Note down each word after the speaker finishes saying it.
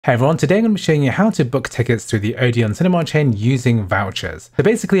Hey everyone, today I'm going to be showing you how to book tickets through the Odeon cinema chain using vouchers. So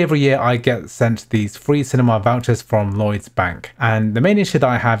basically every year I get sent these free cinema vouchers from Lloyds Bank. And the main issue that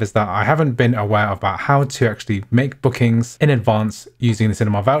I have is that I haven't been aware about how to actually make bookings in advance using the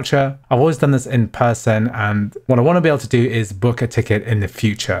cinema voucher. I've always done this in person, and what I want to be able to do is book a ticket in the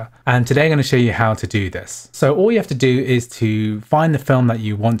future. And today I'm going to show you how to do this. So all you have to do is to find the film that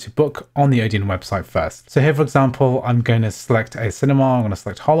you want to book on the Odeon website first. So here, for example, I'm going to select a cinema, I'm going to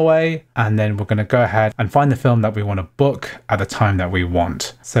select Holloway, and then we're going to go ahead and find the film that we want to book at the time that we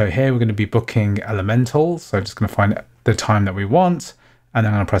want. So here we're going to be booking Elemental. So I'm just going to find the time that we want, and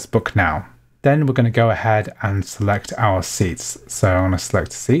then I'm going to press book now. Then we're going to go ahead and select our seats. So I'm going to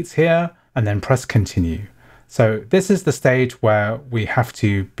select seats here and then press continue. So this is the stage where we have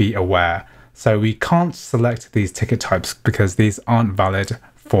to be aware. So we can't select these ticket types because these aren't valid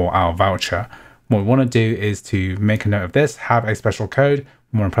for our voucher. What we want to do is to make a note of this, have a special code.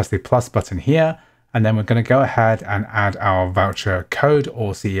 We want to press the plus button here, and then we're going to go ahead and add our voucher code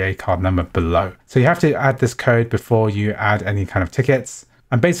or CEA card number below. So you have to add this code before you add any kind of tickets.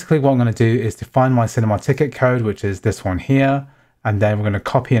 And basically what I'm going to do is to find my cinema ticket code, which is this one here. And then we're going to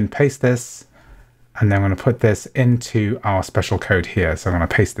copy and paste this. And then I'm going to put this into our special code here. So I'm going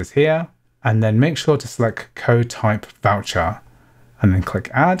to paste this here and then make sure to select code type voucher and then click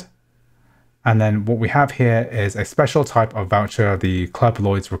add. And then what we have here is a special type of voucher, the Club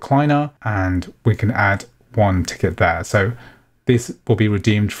Lloyds recliner, and we can add one ticket there. So this will be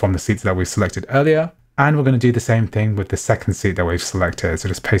redeemed from the seats that we selected earlier. And we're going to do the same thing with the second seat that we've selected. So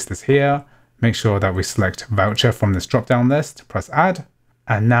just paste this here, make sure that we select voucher from this drop-down list, press add.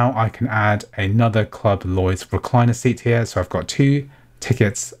 And now I can add another Club Lloyds recliner seat here. So I've got 2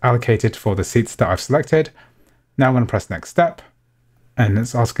 tickets allocated for the seats that I've selected. Now I'm going to press next step. And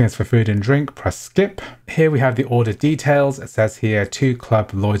it's asking us for food and drink, press skip. Here we have the order details. It says here 2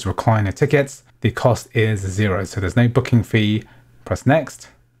 Club Lloyds recliner tickets. The cost is 0, so there's no booking fee. Press next.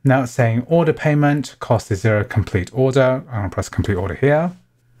 Now it's saying order payment, cost is 0, complete order. I'm going to press complete order here.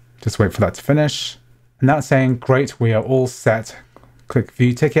 Just wait for that to finish. And now it's saying great, we are all set. Click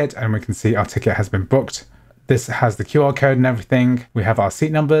view ticket and we can see our ticket has been booked. This has the QR code and everything. We have our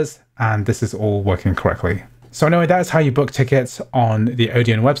seat numbers and this is all working correctly. So anyway, that's how you book tickets on the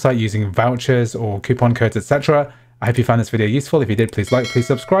Odeon website using vouchers or coupon codes, etc. I hope you found this video useful. If you did, please like, please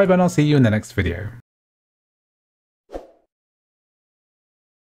subscribe, and I'll see you in the next video.